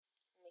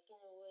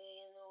Making your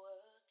way in the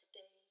world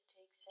today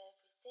takes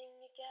everything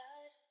you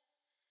got.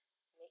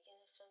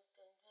 Making of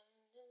something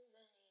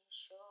money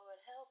sure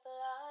would help a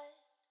lot.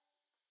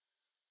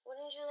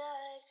 Wouldn't you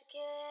like to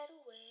get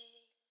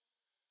away?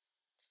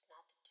 It's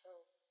not the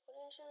tone.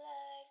 Wouldn't you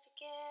like to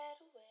get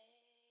away?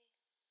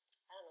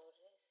 I don't know what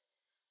it is.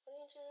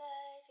 Wouldn't you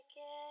like to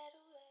get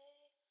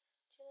away?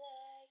 Would you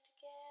like to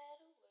get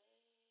away?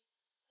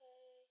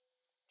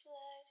 Would you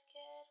like to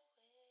get away?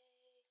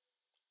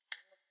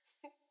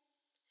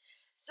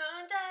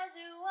 Sometimes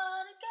you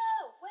wanna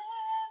go where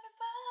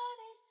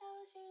everybody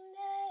knows your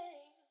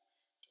name.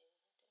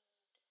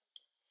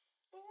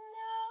 And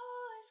they're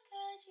always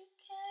glad you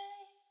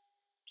came.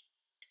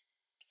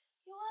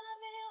 You wanna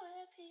be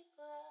where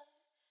people are.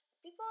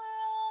 People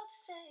are all the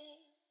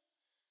same.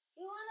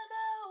 You wanna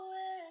go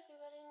where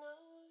everybody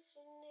knows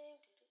your name.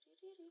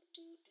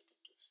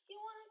 You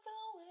wanna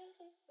go where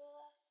people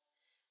are.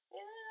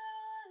 People are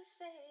all the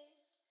same.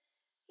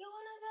 You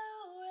wanna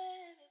go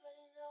where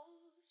everybody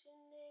knows your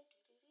name.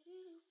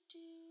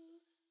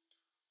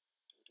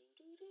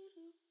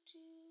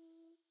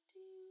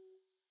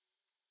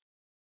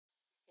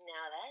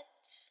 Now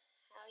that's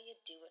how you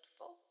do it,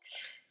 folks.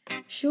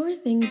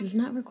 Schur Tingz was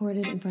not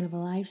recorded in front of a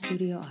live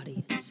studio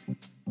audience.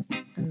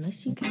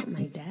 Unless you count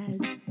my dad.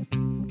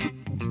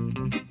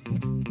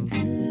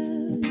 I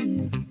love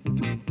you.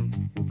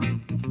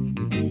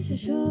 It's a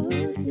sure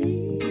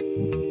thing.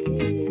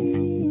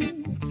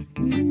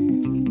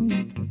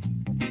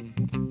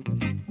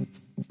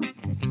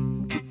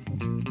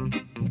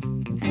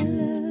 I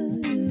love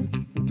you.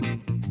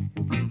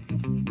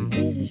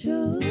 It's a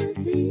sure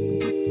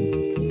thing.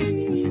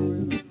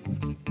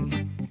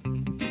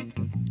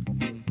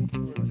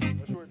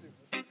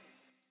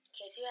 In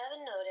case you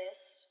haven't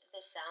noticed,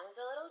 the sound's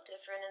a little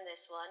different in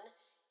this one,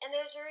 and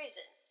there's a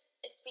reason.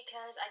 It's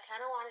because I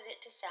kind of wanted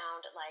it to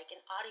sound like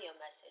an audio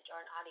message or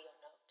an audio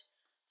note,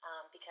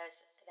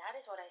 because that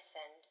is what I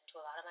send to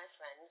a lot of my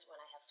friends when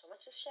I have so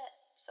much to say,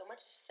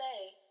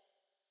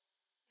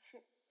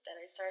 that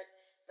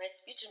my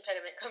speech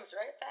impediment comes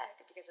right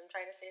back because I'm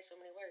trying to say so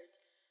many words.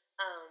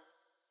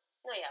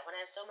 When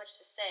I have so much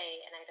to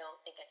say and I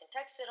don't think I can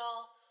text it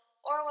all,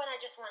 or when I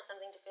just want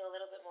something to feel a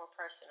little bit more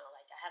personal,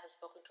 like I haven't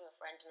spoken to a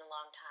friend in a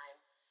long time,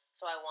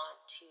 so I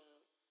want to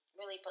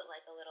really put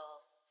like a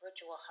little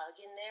virtual hug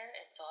in there,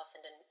 and so I'll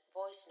send a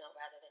voice note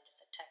rather than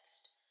just a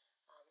text.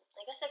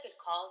 I guess I could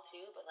call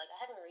too, but like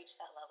I haven't reached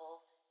that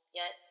level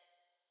yet.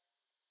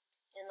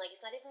 And like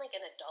it's not even like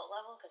an adult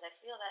level, because I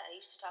feel that I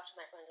used to talk to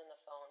my friends on the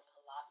phone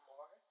a lot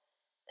more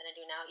than I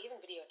do now, even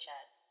video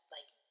chat.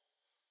 Like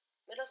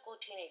middle school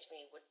teenage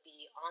me would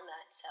be on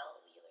that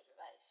cellular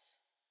device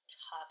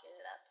talking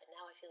it up, and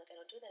now I feel like I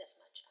don't do that as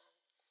much.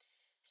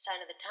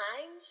 Sign of the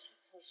times,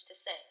 who's to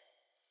say?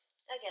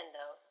 Again,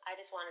 though, I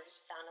just wanted it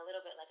to sound a little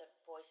bit like a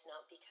voice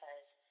note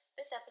because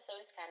this episode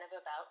is kind of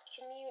about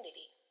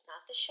community,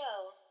 not the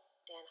show,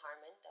 Dan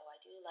Harmon, though I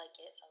do like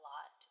it a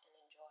lot and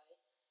enjoy the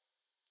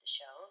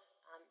show.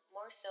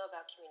 More so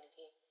about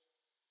community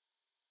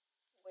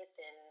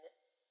within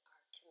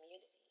our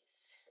communities.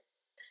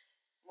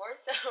 More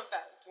so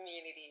about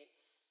community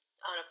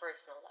on a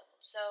personal level.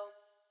 So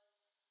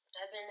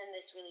I've been in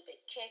this really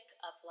big kick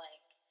of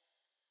like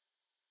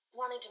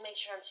wanting to make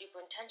sure I'm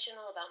super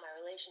intentional about my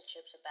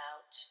relationships,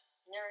 about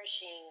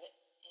nourishing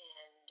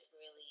and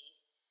really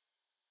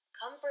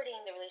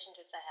comforting the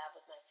relationships I have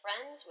with my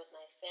friends, with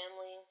my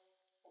family,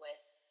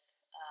 with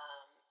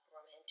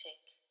romantic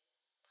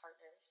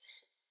partners,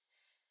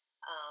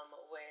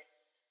 with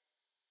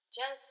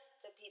just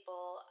the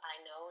people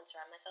I know and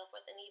surround myself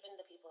with, and even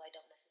the people I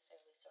don't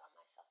necessarily surround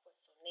myself with.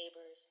 So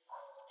neighbors,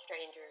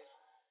 strangers,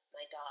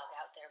 my dog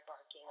out there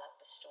barking up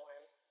a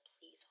storm.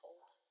 Please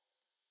hold.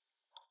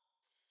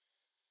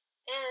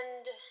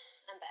 And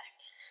I'm back.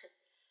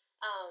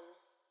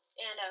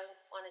 And I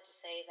wanted to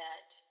say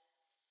that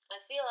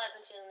I feel I've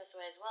been feeling this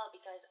way as well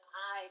because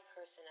I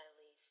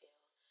personally feel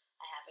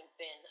I haven't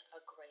been a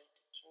great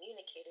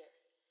communicator,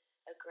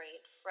 a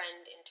great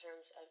friend in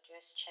terms of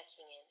just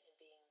checking in and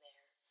being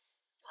there.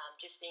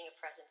 Just being a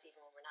presence even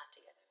when we're not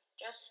together.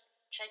 Just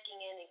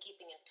checking in and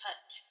keeping in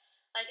touch.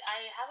 Like,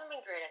 I haven't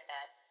been great at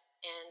that.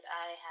 And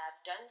I have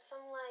done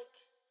some, like,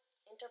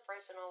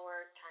 interpersonal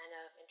work, kind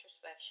of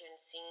introspection,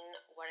 seen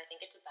what I think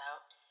it's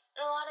about.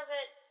 And a lot of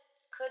it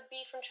could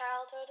be from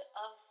childhood,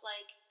 of,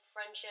 like,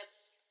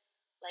 friendships,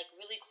 like,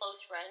 really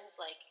close friends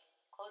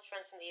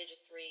from the age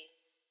of 3,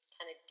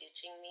 kind of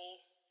ditching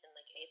me in,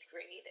 like, 8th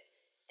grade.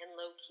 And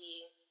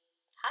low-key,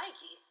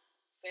 high-key,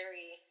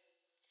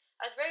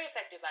 I was very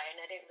affected by it,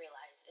 and I didn't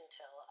realize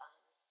until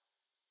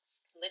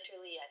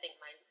literally, I think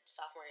my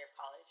sophomore year of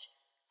college,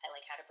 I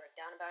like had a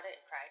breakdown about it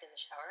and cried in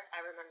the shower. I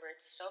remember it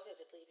so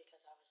vividly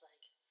because I was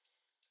like,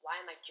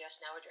 why am I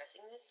just now addressing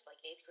this? Like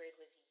 8th grade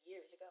was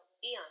years ago,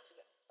 eons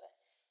ago, but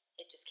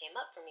it just came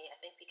up for me. I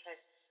think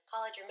because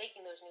college, you're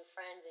making those new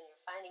friends and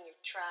you're finding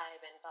your tribe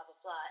and blah, blah,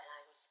 blah, and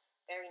I was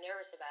very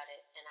nervous about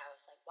it, and I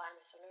was like, why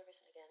am I so nervous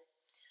again?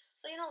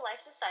 So,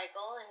 life's a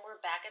cycle, and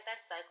we're back at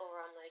that cycle where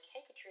I'm like,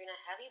 hey, Katrina,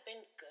 have you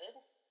been good?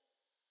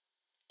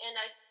 And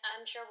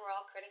I'm sure we're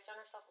all critics on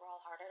ourselves. We're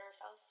all hard on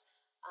ourselves.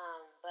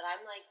 But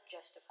I'm like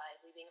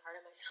justifiably being hard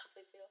on myself.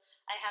 I feel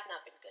I have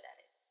not been good at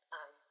it.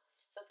 Um,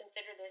 so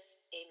consider this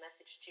a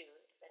message too,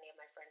 if any of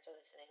my friends are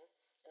listening.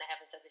 And I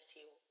haven't said this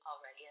to you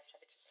already. I've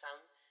said it to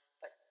some,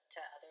 but to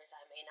others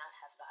I may not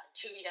have gotten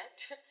to yet.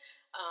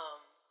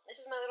 This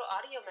is my little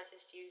audio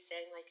message to you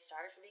saying like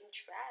sorry for being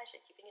trash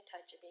at keeping in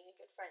touch and being a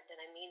good friend, and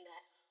I mean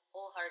that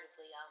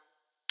wholeheartedly.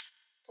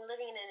 We're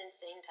living in an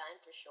insane time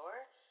for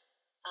sure.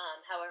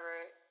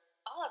 However,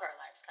 all of our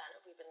lives kind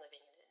of we've been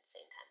living in an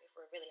insane time if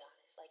we're really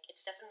honest. Like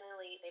it's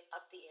definitely they've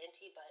upped the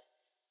ante, but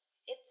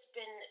it's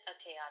been a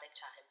chaotic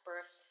time.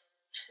 Birth,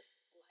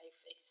 life,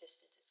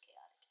 existence is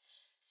chaotic.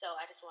 So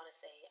I just want to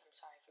say I'm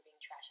sorry for being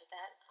trash at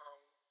that,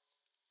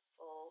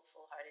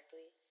 full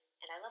heartedly,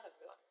 and I love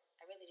everyone.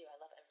 I really do. I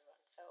love everyone.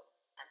 So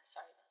I'm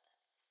sorry about that.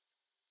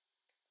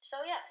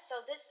 So yeah, so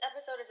this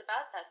episode is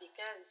about that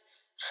because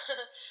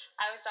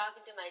I was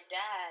talking to my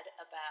dad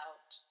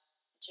about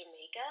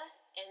Jamaica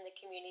and the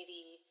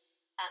community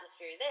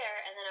atmosphere there,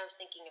 and then I was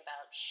thinking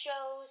about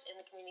shows and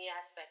the community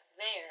aspect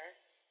there,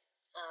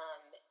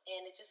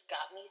 and it just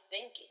got me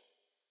thinking.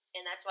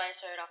 And that's why I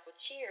started off with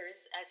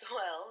Cheers as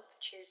well, the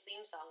Cheers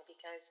theme song,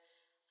 because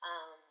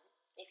um,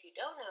 if you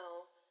don't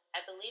know,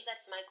 I believe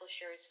that's Michael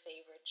Schur's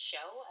favorite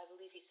show. I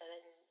believe he said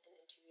it in an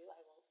interview. I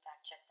will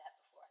fact check that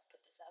before I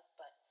put this up,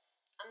 but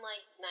I'm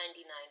like 99.9,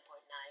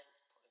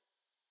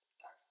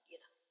 or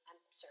I'm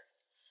certain.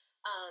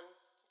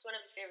 It's one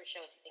of his favorite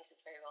shows. He thinks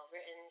it's very well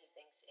written. He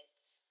thinks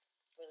it's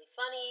really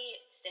funny.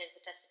 It stands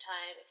the test of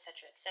time,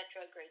 etc.,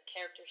 etc. Great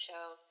character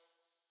show.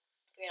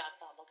 Great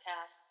ensemble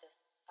cast. The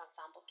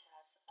ensemble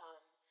cast.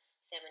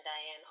 Sam and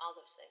Diane. All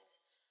those things.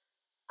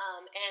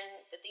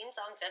 And the theme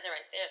song says it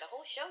right there. The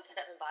whole show kind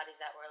of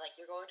embodies that, where like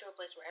you're going to a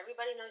place where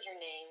everybody knows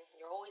your name.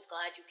 You're always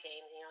glad you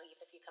came. Even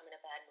if you come in a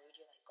bad mood,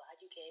 you're like glad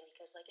you came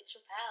because like it's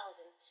your pals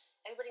and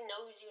everybody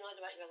knows you, knows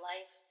about your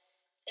life.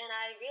 And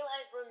I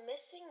realize we're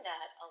missing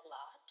that a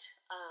lot,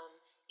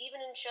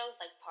 even in shows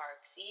like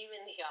Parks,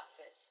 even The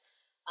Office,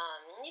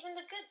 even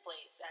The Good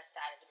Place, as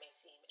sad as it may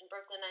seem, in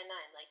Brooklyn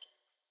Nine-Nine. Like,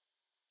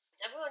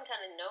 everyone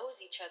kind of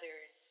knows each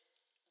other's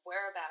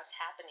whereabouts,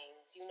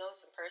 happenings. You know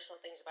some personal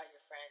things about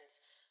your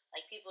friends.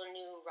 Like, people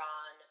knew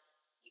Ron,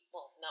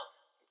 well, no,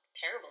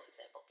 terrible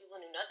example. People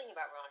knew nothing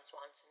about Ron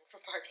Swanson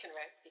from Parks and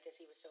Rec because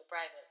he was so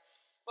private.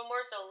 But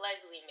more so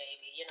Leslie,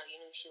 maybe. You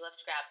knew she loved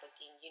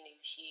scrapbooking. You knew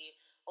she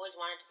always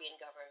wanted to be in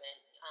government.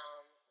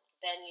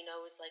 Ben,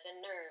 was like a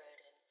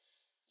nerd,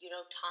 and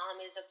Tom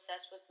is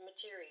obsessed with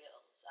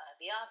materials.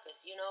 The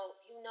Office, you know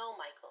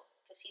Michael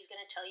because he's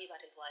gonna tell you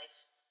about his life.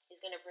 He's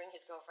gonna bring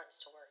his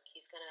girlfriends to work.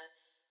 He's gonna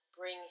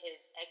bring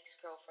his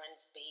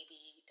ex-girlfriend's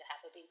baby to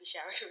have a baby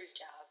shower to his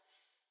job.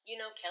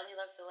 Kelly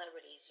loves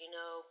celebrities.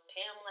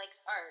 Pam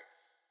likes art,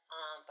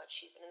 but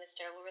she's been in this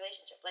terrible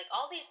relationship. Like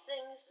all these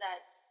things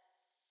that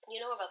you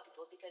know about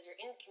people because you're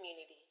in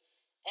community.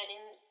 And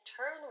in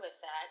turn with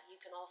that, you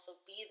can also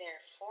be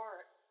there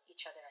for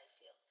each other, I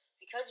feel,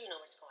 because you know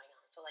what's going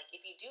on. So, like,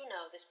 if you do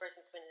know this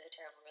person's been in a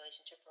terrible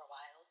relationship for a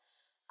while,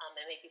 and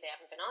maybe they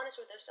haven't been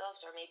honest with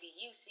themselves, or maybe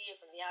you see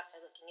it from the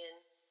outside looking in,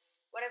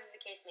 whatever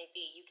the case may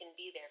be, you can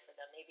be there for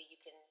them. Maybe you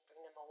can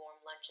bring them a warm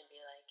lunch and be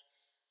like,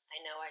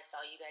 I know I saw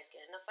you guys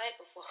get in a fight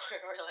before,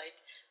 or like,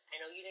 I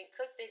know you didn't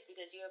cook this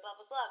because you were blah,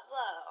 blah, blah,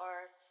 blah,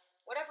 or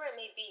whatever it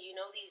may be,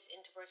 these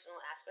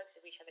interpersonal aspects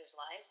of each other's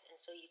lives, and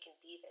so you can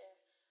be there.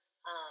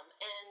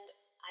 And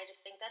I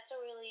just think that's a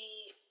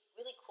really,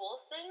 really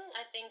cool thing.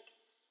 I think,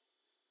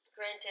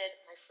 granted,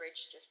 my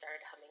fridge just started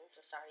humming,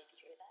 so sorry if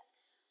you hear that.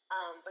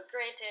 But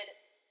granted,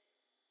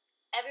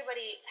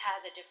 everybody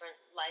has a different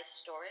life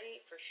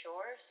story for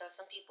sure. So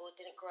some people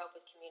didn't grow up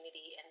with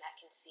community, and that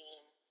can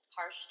seem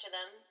harsh to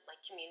them.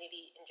 Like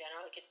community in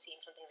general, it could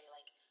seem something they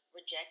like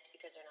reject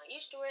because they're not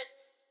used to it.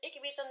 It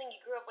could be something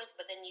you grew up with,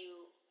 but then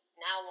you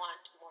now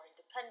want more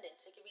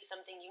independence. It could be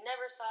something you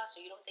never saw,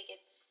 so you don't think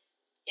it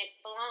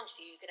belongs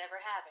to you. You could ever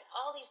have it.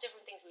 All these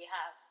different things we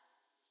have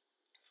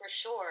for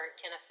sure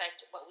can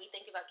affect what we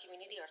think about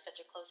community or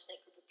such a close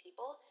knit group of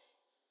people.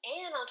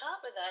 And on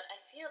top of that, I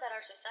feel that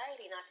our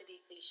society, not to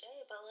be cliche,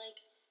 but like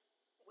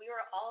we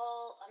were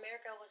all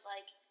America was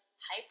like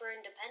hyper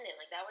independent.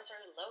 Like that was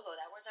our logo.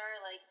 That was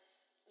our like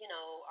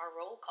our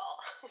roll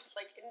call. It was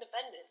like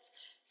independence.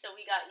 So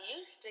we got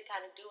used to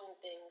kind of doing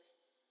things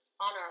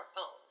on our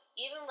own.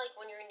 Even like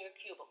when you're in your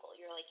cubicle,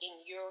 you're like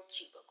in your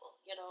cubicle.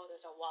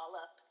 There's a wall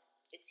up.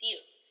 It's you.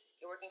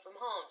 You're working from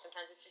home.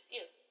 Sometimes it's just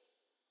you.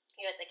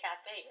 You're at the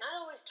cafe. You're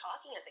not always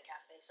talking at the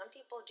cafe. Some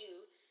people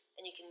do,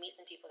 and you can meet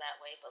some people that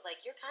way. But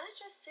like you're kind of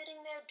just sitting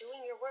there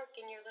doing your work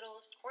in your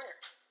little corner.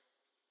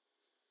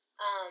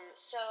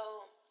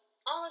 So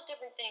all those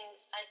different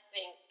things, I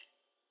think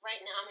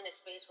right now I'm in a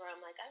space where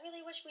I'm like, I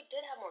really wish we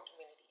did have more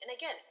community. And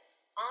again,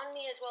 on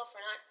me as well for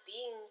not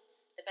being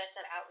the best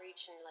at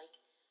outreach and like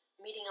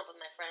meeting up with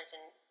my friends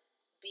and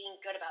being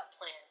good about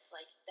plans.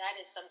 Like that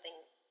is something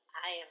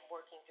I am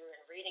working through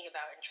and reading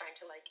about and trying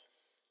to like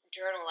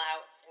journal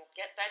out and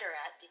get better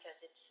at because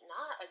it's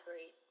not a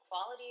great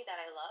quality that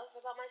I love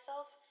about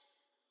myself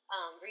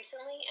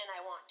recently, and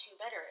I want to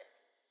better it.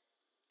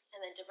 And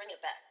then to bring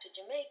it back to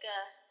Jamaica,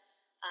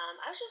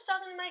 I was just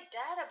talking to my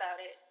dad about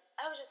it.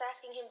 I was just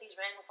asking him these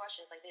random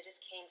questions, like they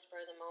just came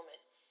spur of the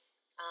moment.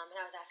 And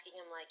I was asking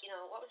him, like,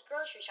 what was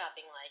grocery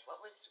shopping like?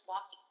 What was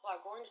walking or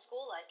going to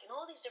school like? And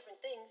all these different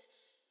things.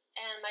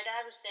 And my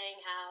dad was saying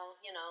how,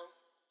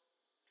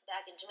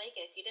 back in Jamaica,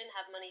 if you didn't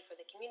have money for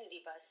the community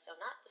bus, so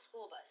not the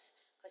school bus,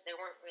 because there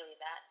weren't really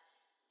that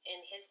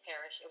in his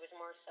parish, it was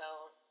more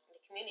so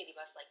the community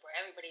bus, like where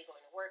everybody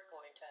going to work,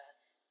 going to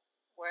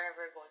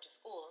wherever, going to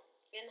school.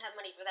 If you didn't have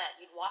money for that,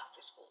 you'd walk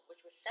to school,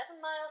 which was 7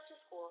 miles to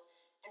school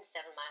and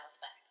 7 miles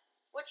back.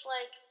 Which,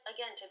 like,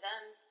 again, to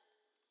them,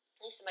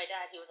 at least to my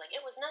dad, he was like,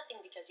 it was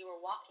nothing because you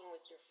were walking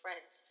with your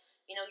friends.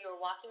 You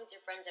were walking with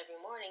your friends every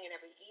morning and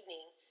every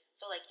evening.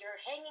 So, like, you're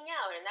hanging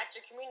out, and that's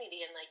your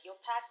community, and, like, you'll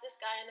pass this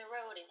guy on the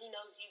road, and he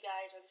knows you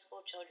guys are the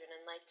school children,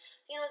 and, like,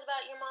 he knows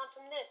about your mom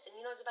from this, and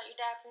he knows about your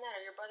dad from that,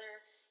 or your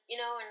brother,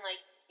 and, like,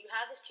 you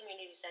have this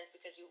community sense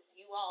because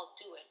you all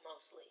do it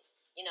mostly.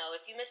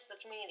 If you miss the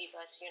community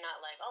bus, you're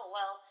not like, oh,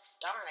 well,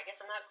 darn, I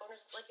guess I'm not going to,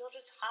 like, you'll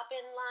just hop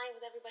in line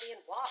with everybody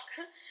and walk.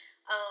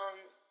 um,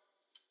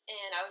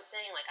 and I was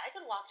saying, like, I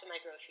could walk to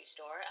my grocery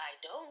store. I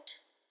don't.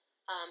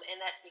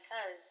 And that's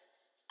because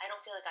I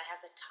don't feel like I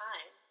have the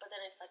time. But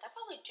then it's like, I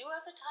probably do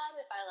have the time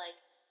if I, like,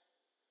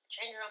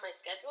 change around my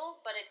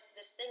schedule. But it's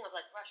this thing of,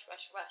 like, rush,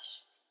 rush,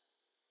 rush.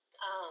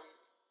 Um,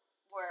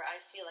 where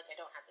I feel like I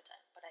don't have the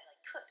time. But I,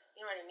 like, could.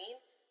 You know what I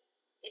mean?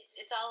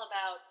 It's all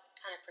about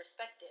kind of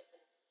perspective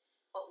and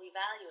what we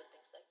value and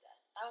things like that.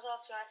 I was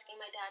also asking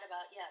my dad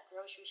about, yeah,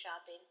 grocery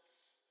shopping.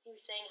 He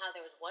was saying how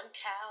there was one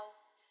cow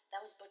that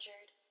was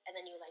butchered, and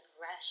then you like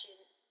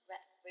ratioed,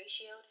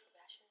 rationed.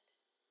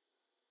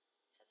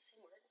 Is that the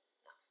same word?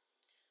 No.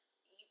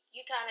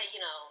 You kind of,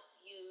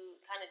 you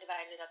kind of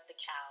divided up the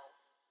cow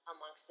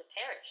amongst the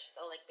parish.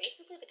 So like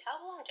basically the cow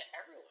belonged to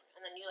everyone,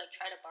 and then you like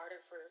try to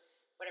barter for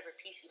whatever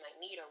piece you might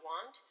need or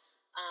want.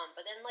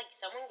 But then like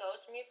someone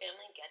goes from your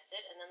family and gets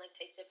it, and then like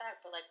takes it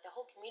back. But like the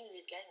whole community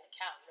is getting the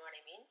cow. You know what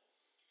I mean?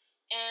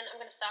 And I'm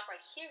gonna stop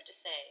right here to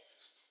say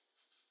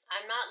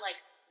I'm not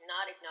like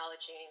not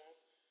acknowledging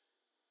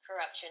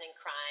corruption and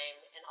crime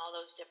and all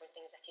those different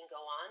things that can go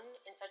on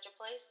in such a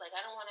place. Like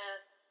I don't want to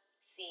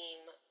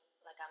seem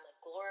like I'm like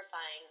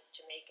glorifying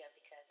Jamaica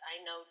because I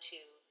know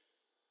too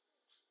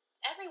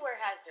everywhere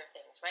has their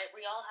things, right?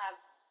 We all have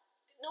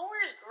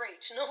nowhere is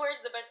great. Nowhere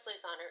is the best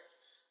place on earth.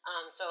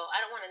 So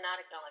I don't want to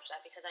not acknowledge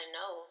that because I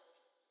know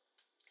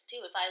too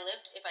if I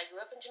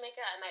grew up in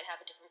Jamaica, I might have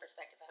a different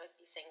perspective. I might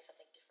be saying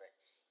something different.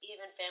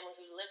 Even family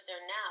who lives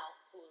there now,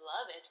 who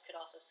love it, could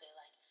also say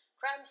like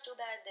crime's too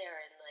bad there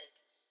and like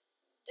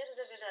da da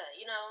da da da,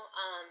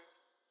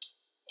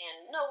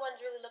 and no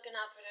one's really looking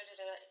out for da da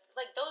da.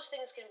 Like those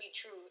things can be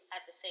true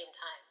at the same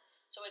time.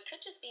 So it could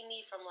just be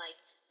me from like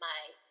my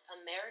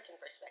American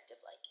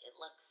perspective, like it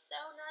looks so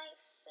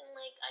nice and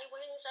like I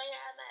wish I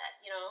had that.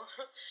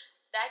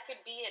 That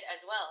could be it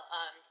as well.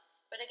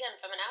 But again,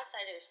 from an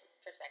outsider's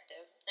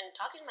perspective, and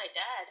talking to my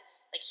dad,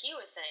 like he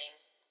was saying,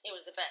 it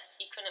was the best.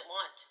 He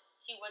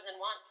wasn't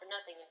want for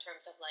nothing in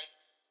terms of like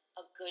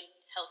a good,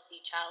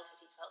 healthy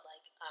childhood. He felt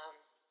like,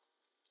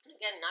 and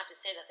again, not to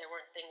say that there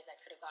weren't things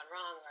that could have gone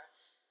wrong or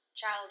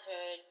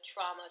childhood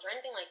traumas or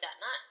anything like that.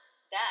 Not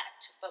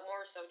that, but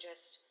more so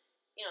just,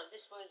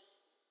 this was,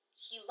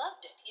 he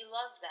loved it. He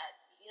loved that,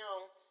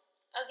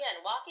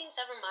 again, walking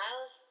 7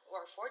 miles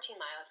or 14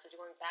 miles because you're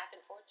going back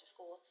and forth to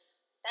school,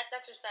 that's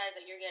exercise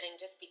that you're getting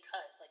just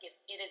because, like,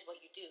 it is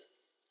what you do.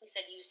 He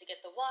said you used to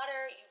get the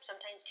water, you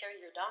sometimes carry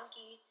your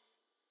donkey,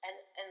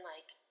 and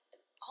like,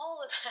 all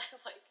of that,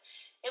 like,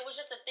 it was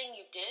just a thing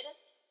you did,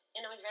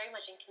 and it was very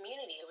much in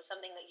community. It was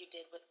something that you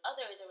did with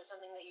others. It was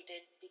something that you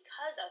did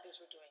because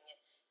others were doing it,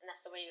 and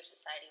that's the way your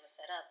society was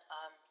set up.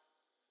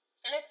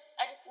 And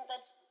I just think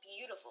that's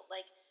beautiful.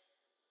 Like,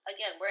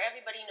 again, where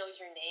everybody knows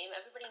your name,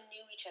 everybody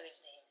knew each other's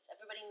names,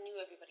 everybody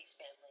knew everybody's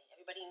family,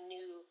 everybody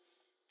knew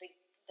the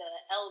the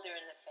elder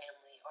in the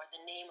family or the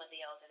name of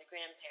the elder, the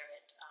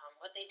grandparent,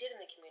 what they did in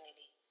the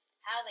community,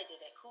 how they did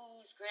it,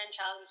 whose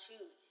grandchild was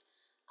whose.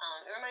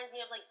 It reminds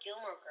me of like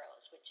Gilmore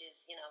Girls, which is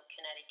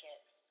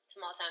Connecticut,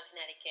 small town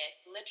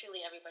Connecticut.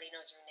 Literally everybody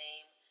knows your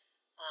name.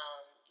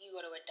 You go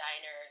to a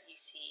diner, you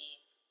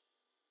see,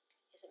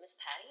 is it Miss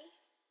Patty?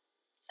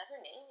 Is that her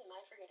name? Am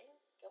I forgetting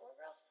Gilmore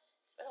Girls?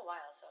 It's been a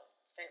while, so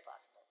it's very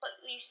possible. But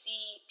you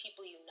see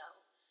people you know.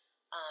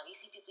 You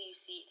see people you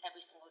see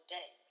every single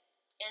day.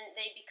 And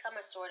they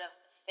become a sort of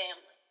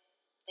family.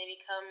 They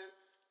become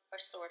a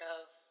sort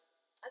of,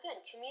 again,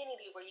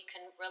 community where you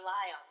can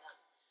rely on them.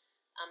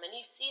 And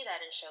you see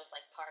that in shows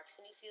like Parks,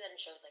 and you see that in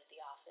shows like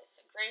The Office.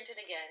 Granted,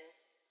 again,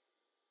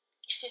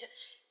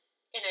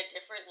 in a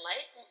different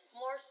light,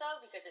 more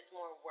so, because it's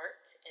more work,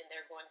 and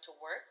they're going to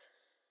work.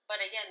 But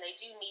again, they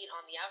do meet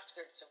on the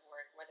outskirts of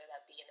work, whether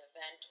that be an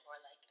event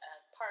or like a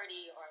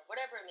party or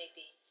whatever it may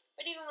be.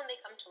 But even when they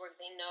come to work,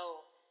 they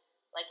know,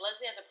 like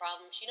Leslie has a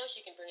problem. She knows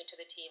she can bring it to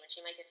the team, and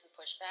she might get some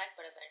pushback,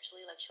 but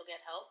eventually, like she'll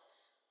get help.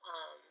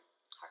 Um,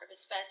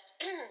 Harvest Fest,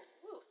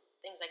 woo,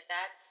 things like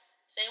that.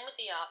 Same with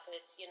The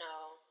Office,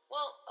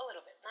 well, a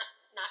little bit,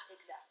 not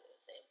exactly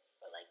the same,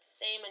 but like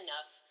same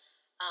enough.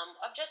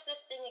 of just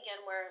this thing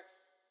again where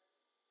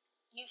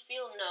you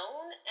feel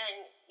known,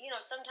 and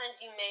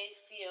sometimes you may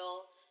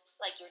feel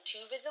like you're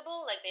too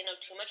visible, like they know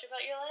too much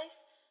about your life.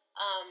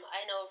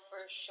 I know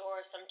for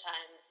sure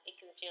sometimes it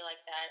can feel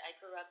like that. I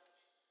grew up,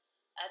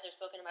 as I've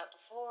spoken about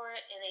before,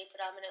 in a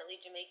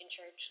predominantly Jamaican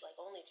church, like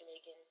only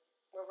Jamaican,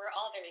 where we're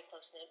all very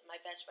close knit. My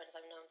best friends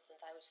I've known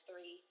since I was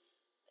 3.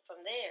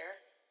 From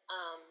there,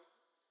 um,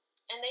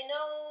 and they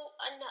know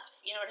enough.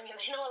 You know what I mean?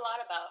 They know a lot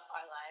about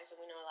our lives,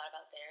 and we know a lot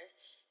about theirs.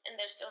 And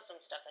there's still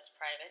some stuff that's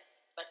private.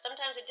 But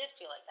sometimes it did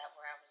feel like that,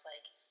 where I was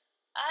like,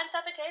 I'm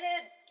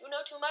suffocated. You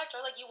know too much,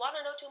 or like you want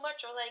to know too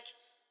much, or like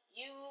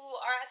you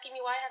are asking me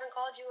why I haven't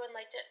called you, and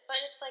like,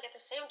 but it's like at the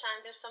same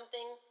time, there's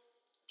something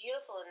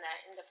beautiful in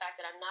that, in the fact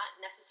that I'm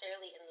not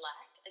necessarily in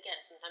lack.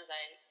 Again, sometimes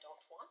I don't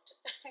want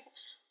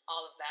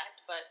all of that,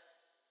 but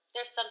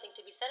there's something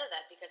to be said of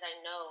that, because I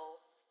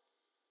know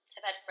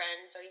I've had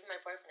friends, or even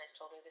my boyfriend has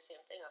told me the same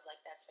thing of like,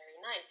 that's very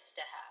nice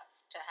to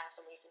have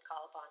someone you can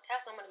call upon, to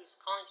have someone who's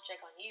calling to check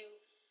on you,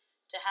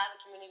 to have a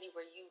community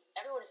where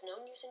everyone has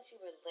known you since you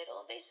were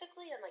little,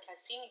 basically, and like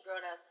has seen you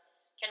grown up,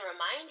 can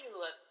remind you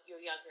of your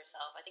younger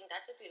self. I think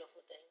that's a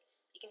beautiful thing.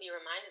 You can be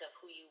reminded of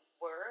who you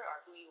were,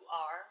 or who you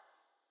are,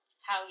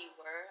 how you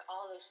were,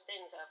 all those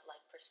things of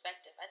like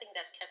perspective. I think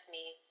that's kept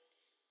me,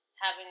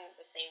 having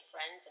the same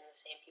friends and the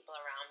same people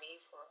around me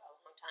for a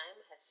long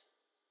time has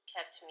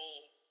kept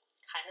me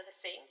kind of the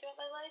same throughout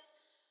my life.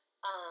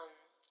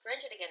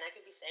 Granted, again, I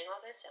could be saying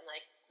all this and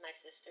like my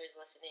sister is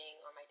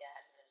listening, or my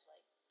dad, and is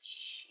like,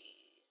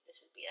 this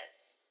is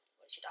BS.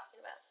 What is she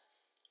talking about?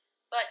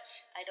 But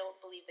I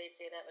don't believe they'd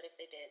say that, but if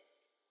they did,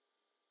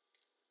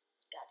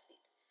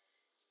 Godspeed.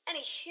 Any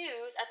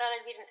hues, I thought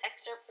I'd read an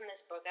excerpt from this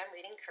book I'm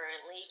reading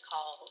currently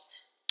called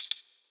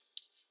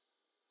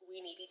We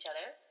Need Each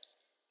Other,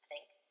 I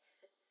think.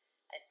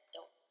 I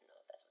don't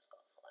know if that's what it's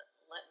called. Hold on,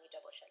 let me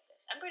double check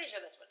this. I'm pretty sure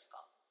that's what it's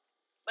called.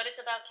 But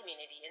it's about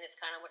community, and it's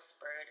kind of what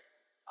spurred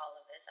all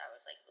of this. I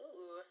was like,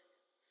 ooh.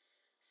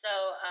 So,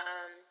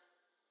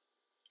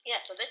 yeah,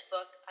 so this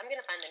book, I'm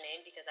going to find the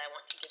name because I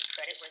want to give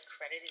credit where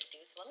credit is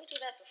due. So let me do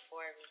that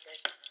before I read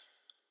this,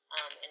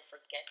 and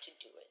forget to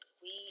do it.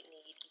 We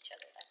Need Each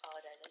Other. I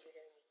apologize that you're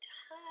hearing me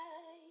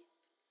type.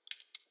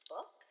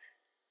 Book?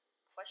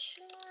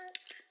 Question mark?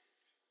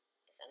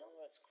 Is that not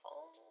what it's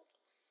called?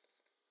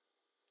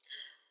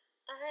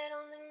 I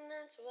don't think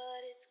that's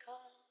what it's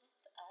called.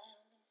 I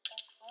don't think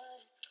that's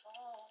what it's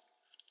called.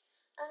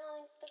 I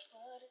don't think that's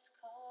what it's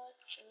called.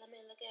 Let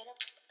me look it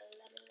up.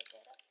 Let me look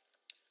it up.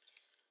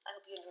 I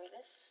hope you enjoy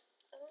this.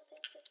 I don't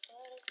think that's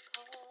what it's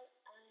called.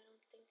 I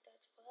don't think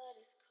that's what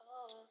it's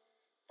called.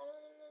 I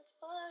don't think that's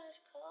what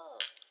it's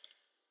called.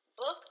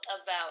 Book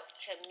about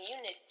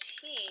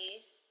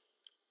community.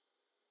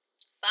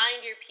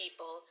 Find Your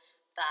People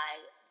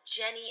by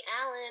Jenny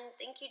Allen.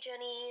 Thank you,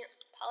 Jenny.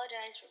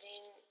 Apologize for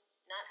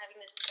not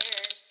having this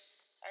prepared.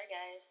 Sorry,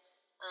 guys.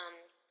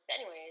 But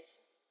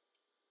anyways,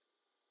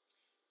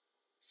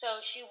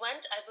 so she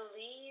went, I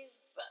believe,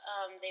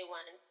 they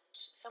went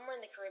somewhere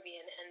in the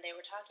Caribbean, and they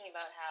were talking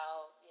about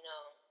how,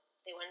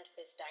 they went to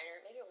this diner.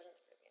 Maybe it wasn't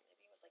the Caribbean,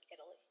 maybe it was like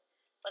Italy.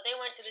 But they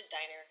went to this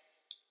diner,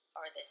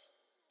 or this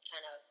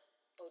kind of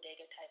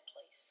bodega type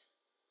place,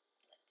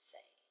 let's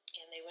say.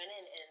 And they went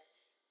in, and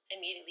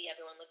immediately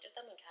everyone looked at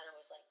them and kind of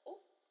was like, ooh,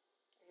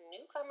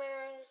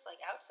 newcomers, like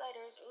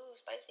outsiders, ooh,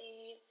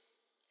 spicy,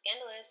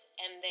 scandalous.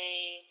 And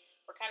they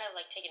were kind of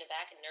like taken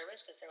aback and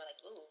nervous, because they were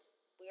like, ooh,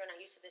 we are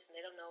not used to this and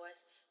they don't know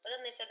us. But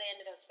then they said they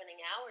ended up spending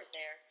hours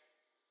there,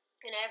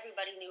 and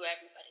everybody knew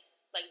everybody.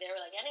 Like, they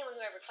were like, anyone who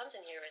ever comes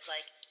in here is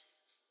like,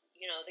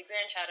 the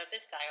grandchild of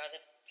this guy, or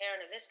the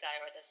parent of this guy,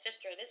 or the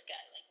sister of this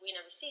guy. Like, we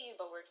never see you,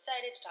 but we're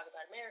excited to talk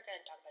about America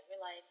and talk about your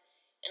life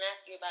and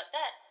ask you about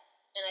that.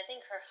 And I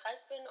think her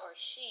husband, or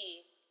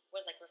she,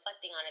 was like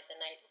reflecting on it the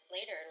night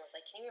later and was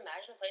like, can you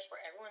imagine a place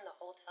where everyone in the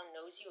whole town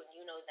knows you and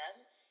you know them,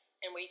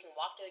 and where you can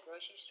walk to the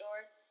grocery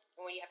store,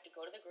 and where you have to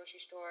go to the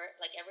grocery store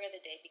like every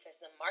other day, because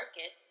the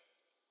market,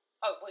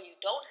 oh, well, you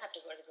don't have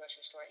to go to the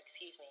grocery store,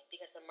 excuse me,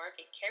 because the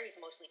market carries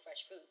mostly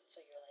fresh food,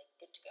 so you're like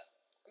good to go.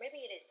 Or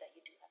maybe it is that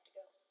you do have to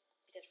go,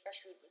 because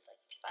fresh food would like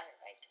expire,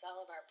 right? Because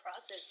all of our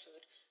processed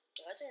food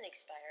doesn't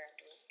expire.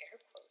 I'm doing air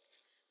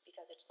quotes,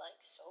 because it's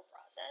like so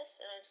processed,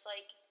 and it's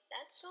like,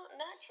 that's not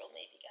natural,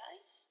 maybe,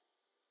 guys.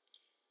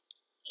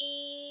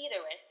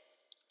 Either way,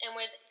 and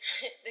where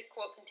the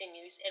quote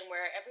continues, and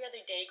where every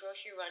other day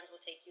grocery runs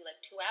will take you like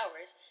 2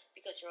 hours,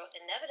 because you'll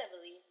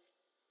inevitably,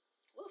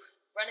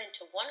 run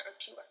into one or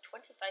two or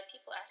 25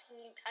 people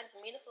asking you kinds of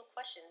meaningful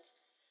questions,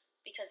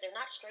 because they're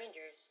not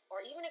strangers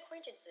or even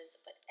acquaintances,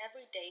 but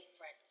everyday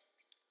friends.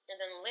 And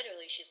then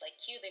literally she's like,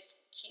 cue the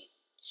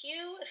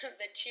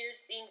Cheers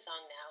theme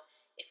song now,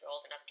 if you're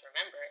old enough to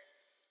remember it.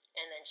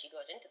 And then she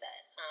goes into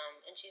that.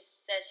 And she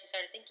says she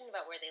started thinking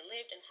about where they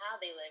lived and how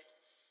they lived,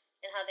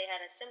 and how they had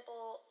a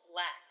simple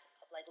lack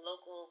of like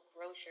local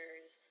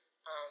grocers.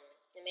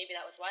 And maybe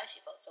that was why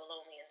she felt so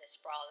lonely in this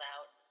sprawled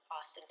out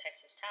Austin,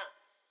 Texas town,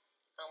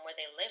 where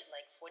they lived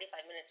like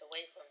 45 minutes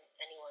away from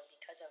anyone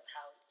because of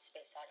how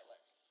spaced out it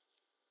was.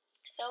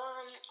 So,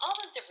 all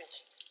those different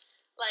things.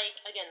 Like,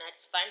 again,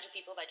 that's Find Your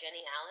People by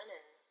Jenny Allen,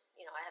 and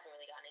I haven't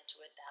really gotten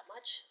into it that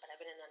much, but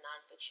I've been in a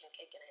nonfiction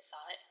kick, and I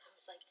saw it, and I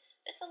was like,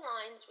 this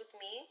aligns with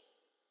me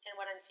and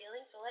what I'm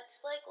feeling, so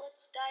let's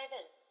dive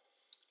in.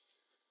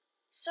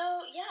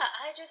 So yeah,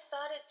 I just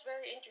thought it's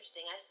very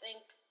interesting. I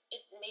think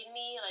it made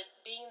me like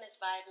being in this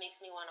vibe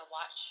makes me want to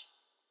watch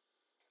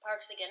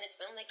Parks again. It's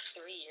been like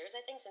 3 years,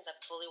 I think, since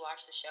I've fully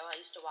watched the show.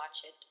 I used to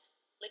watch it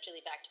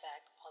literally back to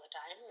back all the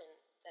time, and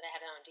that I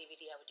had it on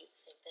DVD, I would do the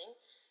same thing.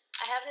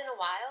 I haven't in a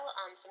while,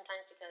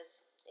 sometimes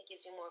because it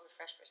gives you more of a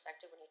fresh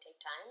perspective when you take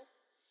time,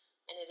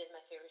 and it is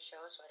my favorite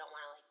show, so I don't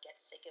want to like get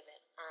sick of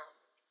it.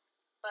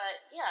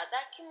 But yeah,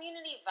 that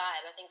community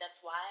vibe, I think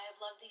that's why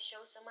I've loved these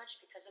shows so much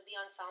because of the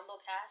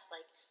ensemble cast.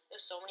 Like,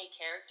 there's so many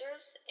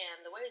characters,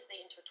 and the ways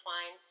they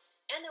intertwine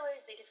and the ways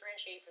they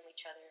differentiate from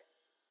each other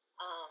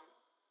um,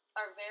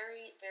 are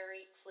very,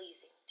 very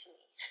pleasing to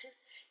me.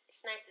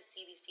 It's nice to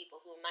see these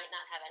people who might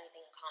not have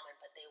anything in common,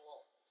 but they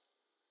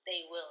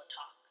will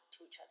talk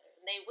to each other,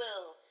 and they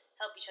will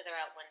help each other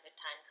out when the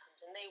time comes,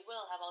 and they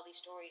will have all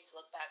these stories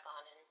to look back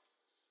on, and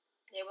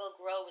they will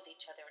grow with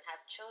each other and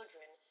have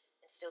children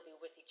and still be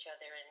with each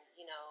other, and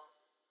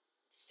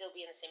still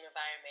be in the same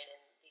environment,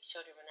 and these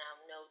children will now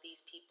know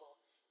these people.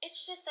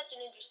 It's just such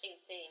an interesting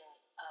thing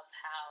of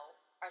how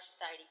our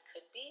society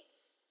could be.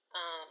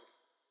 Um,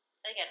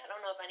 Again, I don't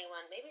know if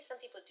anyone, maybe some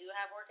people do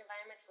have work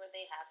environments where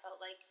they have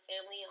felt like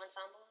family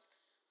ensembles.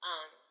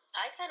 Um,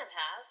 I kind of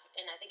have,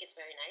 and I think it's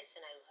very nice,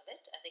 and I love it.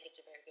 I think it's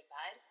a very good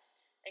vibe.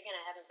 Again,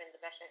 I haven't been the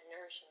best at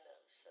nourishing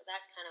those, so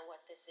that's kind of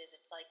what this is.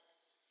 It's like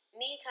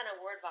me kind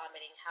of word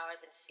vomiting how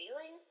I've been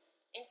feeling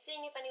and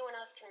seeing if anyone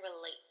else can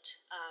relate.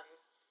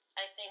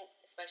 I think,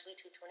 especially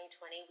to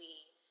 2020,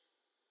 we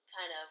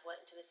kind of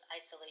went into this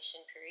isolation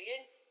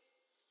period,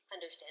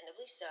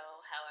 understandably so.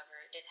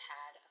 However, it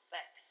had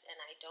effects, and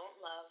I don't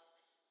love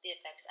the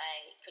effects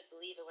I could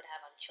believe it would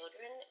have on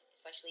children,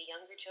 especially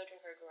younger children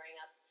who are growing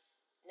up.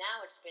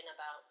 Now it's been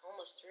about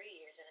almost 3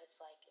 years, and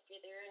it's like if you're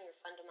there in your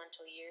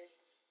fundamental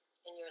years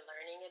and you're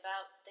learning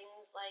about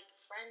things like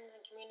friends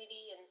and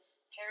community and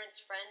parents,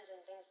 friends,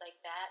 and things like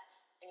that,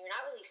 and you're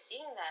not really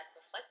seeing that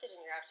reflected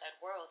in your outside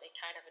world, it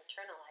kind of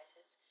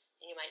internalizes.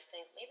 And you might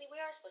think, maybe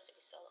we are supposed to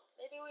be solo.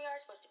 Maybe we are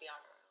supposed to be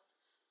on our own.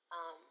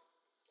 Um,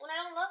 and I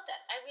don't love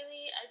that. I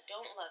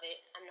don't love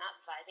it. I'm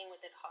not vibing with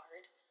it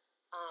hard.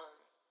 Um,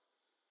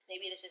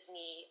 Maybe this is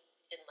me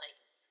in like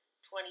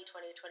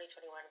 2020,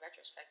 2021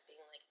 retrospect being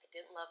like, I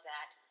didn't love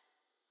that.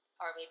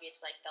 Or maybe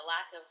it's like the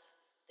lack of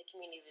the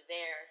community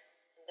there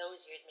in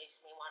those years makes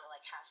me want to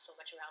like have so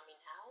much around me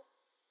now.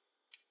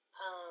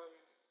 Um,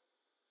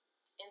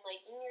 and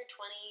like in your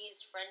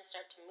 20s, friends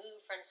start to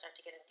move, friends start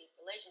to get in deep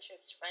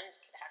relationships, friends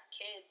could have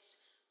kids,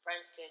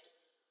 friends could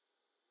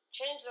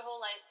change their whole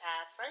life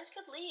path, friends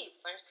could leave,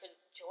 friends could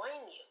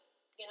join you.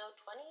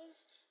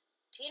 20s,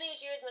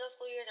 teenage years, middle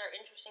school years are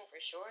interesting for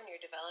sure, and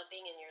you're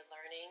developing and you're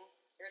learning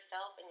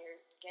yourself and you're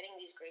getting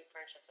these great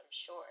friendships, I'm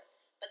sure.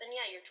 But then,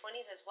 yeah, your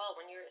 20s as well,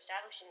 when you're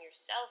establishing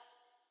yourself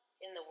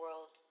in the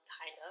world,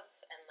 kind of,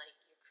 and like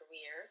your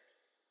career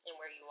and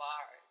where you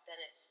are, then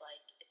it's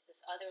like it's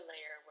this other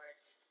layer where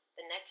it's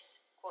the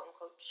next quote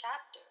unquote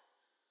chapter.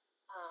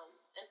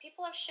 And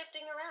people are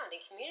shifting around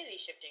and community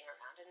shifting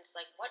around. And it's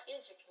like, what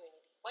is your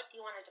community? What do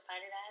you want to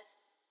define it as?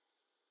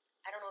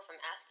 I don't know if I'm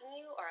asking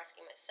you or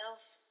asking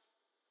myself.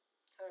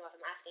 I don't know if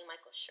I'm asking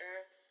Michael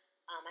Schur.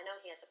 I know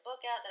he has a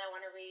book out that I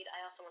want to read.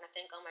 I also want to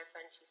thank all my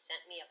friends who sent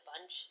me a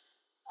bunch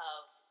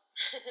of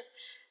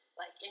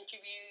like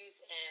interviews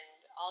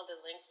and all the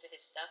links to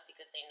his stuff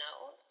because they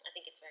know. I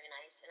think it's very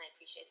nice and I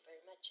appreciate it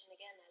very much. And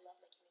again, I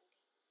love my community.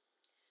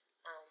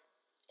 Um,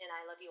 and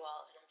I love you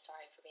all, and I'm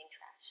sorry for being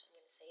trash. I'm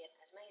going to say it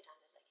as many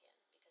times as I can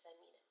because I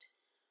mean it.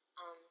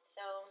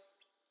 So,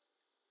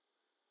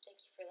 thank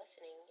you for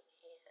listening,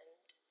 and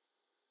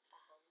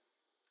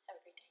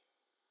have a great day.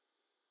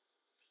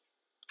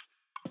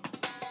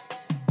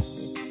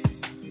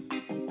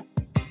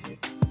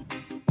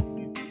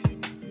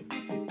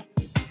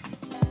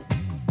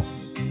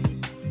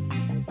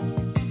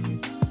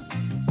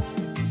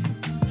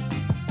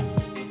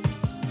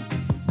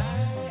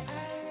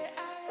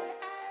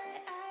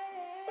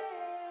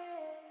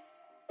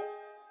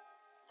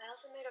 I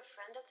also made a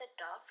friend at the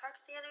dog park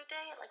the other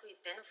day. Like, we've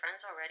been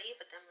friends already,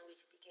 but then we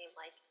became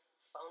like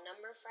phone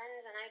number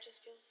friends, and I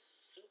just feel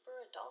super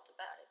adult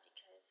about it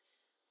because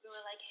we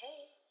were like,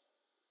 hey,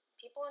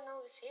 people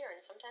know who's here, and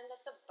sometimes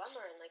that's a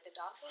bummer. And like, the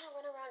dogs want to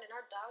run around, and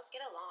our dogs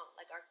get along,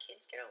 like our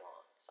kids get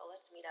along. So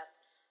let's meet up.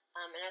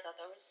 And I thought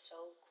that was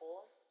so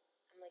cool.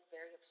 I'm like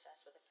very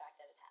obsessed with the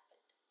fact that it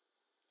happened.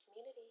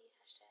 Community,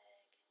 hashtag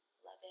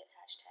love it,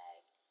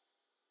 hashtag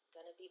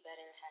gonna be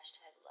better,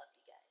 hashtag love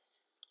you guys.